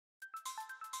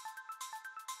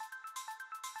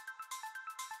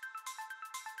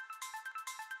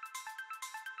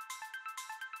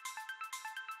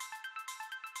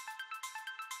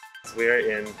So we are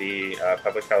in the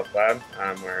public health lab.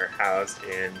 We're housed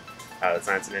in the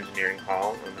Science and Engineering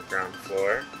Hall on the ground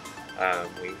floor.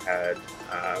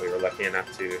 We were lucky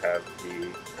enough to have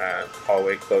the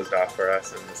hallway closed off for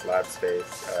us and this lab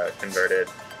space converted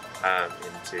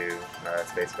into a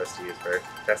space for us to use for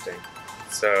testing.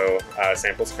 So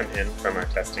samples come in from our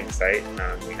testing site.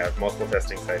 We have multiple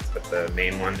testing sites, but the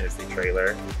main one is the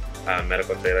trailer,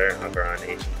 medical trailer over on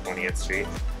 8th and 20th Street.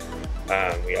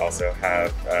 We also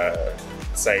have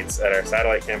sites at our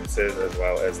satellite campuses as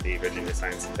well as the Virginia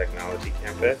Science and Technology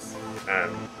campus,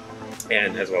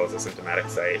 and as well as a symptomatic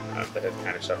site that has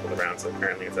kind of shuffled around. So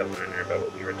currently it's at Lerner, but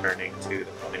we'll be returning to the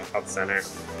Kolganov Health Center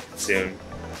soon.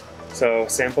 So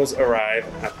samples arrive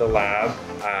at the lab.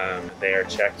 They are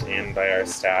checked in by our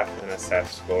staff and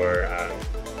assessed for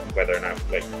whether or not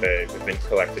they've been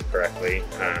collected correctly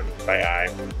by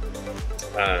eye.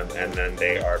 And then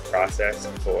they are processed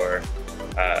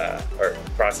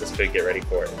to get ready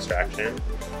for extraction.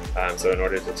 So in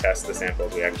order to test the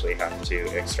samples, we actually have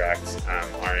to extract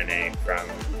RNA from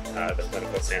the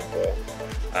clinical sample.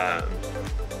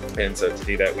 And so to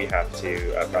do that, we have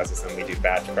to process them. We do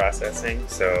batch processing.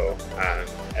 So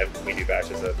we do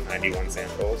batches of 91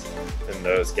 samples, and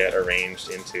those get arranged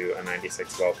into a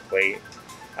 96-well plate.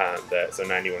 So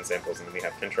 91 samples, and then we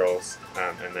have controls,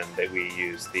 and then we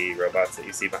use the robots that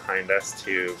you see behind us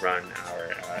to run our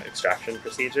extraction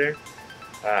procedure.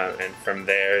 And from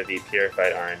there, the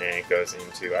purified RNA goes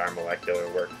into our molecular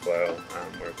workflow,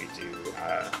 where we do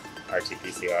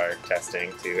RT-PCR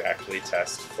testing to actually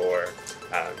test for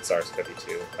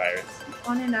SARS-CoV-2 virus.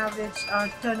 On an average, our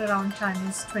turnaround time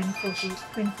is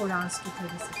 24 hours to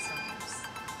 36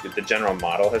 hours. The general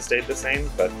model has stayed the same,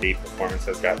 but the performance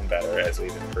has gotten better as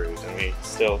we've improved, and we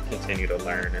still continue to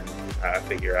learn and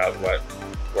figure out what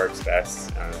works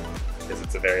best, because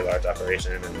it's a very large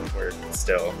operation and we're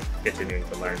still continuing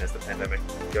to learn as the pandemic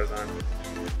goes on.